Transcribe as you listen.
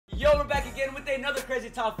today another crazy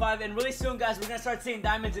top 5, and really soon, guys, we're gonna start seeing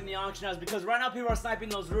diamonds in the auction house because right now people are sniping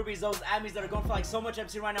those rubies, those ammies that are going for like so much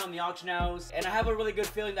MC right now in the auction house. And I have a really good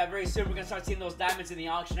feeling that very soon we're gonna start seeing those diamonds in the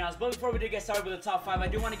auction house. But before we do get started with the top 5, I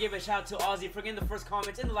do want to give a shout out to Ozzy for getting the first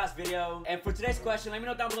comments in the last video. And for today's question, let me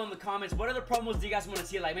know down below in the comments, what other promos do you guys want to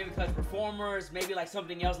see? Like maybe clutch performers, maybe like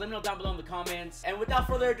something else. Let me know down below in the comments. And without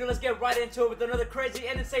further ado, let's get right into it with another crazy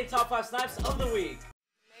and insane top 5 snipes of the week.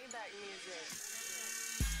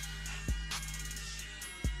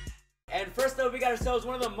 And first up, we got ourselves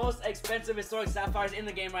one of the most expensive historic sapphires in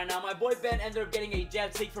the game right now. My boy Ben ended up getting a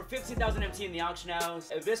jet tick for 15,000 MT in the auction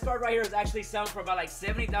house. This card right here is actually selling for about like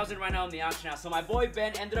 70,000 right now in the auction house. So my boy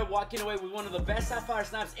Ben ended up walking away with one of the best sapphire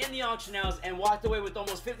snaps in the auction house and walked away with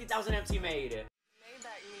almost 50,000 MT made.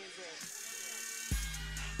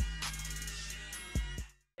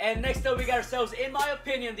 And next up, we got ourselves, in my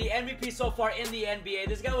opinion, the MVP so far in the NBA.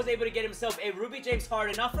 This guy was able to get himself a Ruby James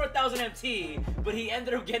Harden, not for 1,000 MT, but he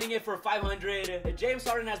ended up getting it for 500. James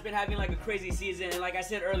Harden has been having like a crazy season, and like I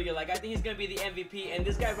said earlier, like I think he's gonna be the MVP, and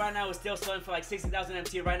this guy right now is still selling for like 60,000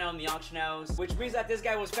 MT right now in the auction house, which means that this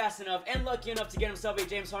guy was fast enough and lucky enough to get himself a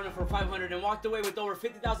James Harden for 500 and walked away with over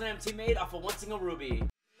 50,000 MT made off of one single Ruby.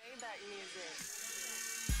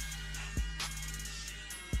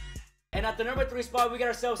 And at the number 3 spot, we got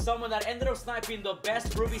ourselves someone that ended up sniping the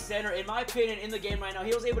best Ruby center, in my opinion, in the game right now.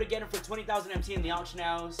 He was able to get him for 20,000 MT in the auction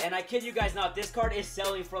house. And I kid you guys not, this card is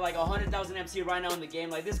selling for like 100,000 MT right now in the game.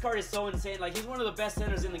 Like, this card is so insane. Like, he's one of the best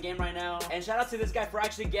centers in the game right now. And shout out to this guy for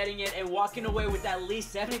actually getting it and walking away with at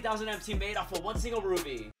least 70,000 MT made off of one single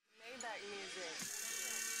Ruby.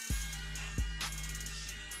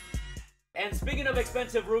 And speaking of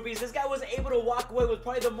expensive rubies, this guy was able to walk away with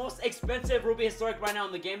probably the most expensive ruby historic right now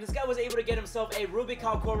in the game. This guy was able to get himself a Ruby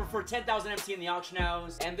Kyle Korver for 10,000 MT in the auction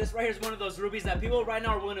house. And this right here is one of those rubies that people right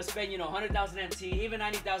now are willing to spend, you know, 100,000 MT, even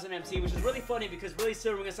 90,000 MT, which is really funny because really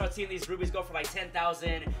soon we're gonna start seeing these rubies go for like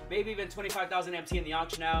 10,000, maybe even 25,000 MT in the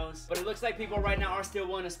auction house. But it looks like people right now are still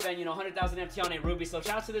willing to spend, you know, 100,000 MT on a ruby. So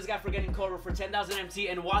shout out to this guy for getting Korver for 10,000 MT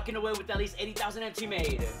and walking away with at least 80,000 MT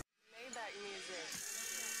made.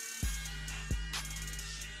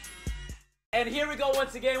 And here we go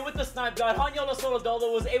once again with the snipe god.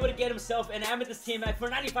 CarlosStory was able to get himself an Amethyst team pack for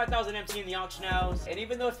 95,000 MT in the auction house. And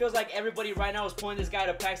even though it feels like everybody right now is pulling this guy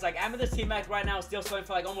to packs, like Amethyst team pack right now is still selling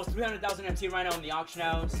for like almost 300,000 MT right now in the auction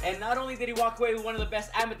house. And not only did he walk away with one of the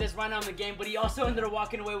best Amethysts right now in the game, but he also ended up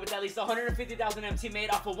walking away with at least 150,000 MT made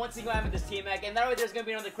off of one single Amethyst team pack. And that way there's gonna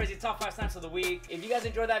be another crazy top 5 snipes of the week. If you guys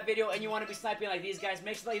enjoyed that video and you want to be sniping like these guys,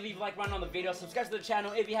 make sure that you leave a like right on the video, subscribe to the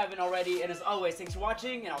channel if you haven't already, and as always, thanks for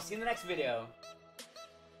watching, and I'll see you in the next video.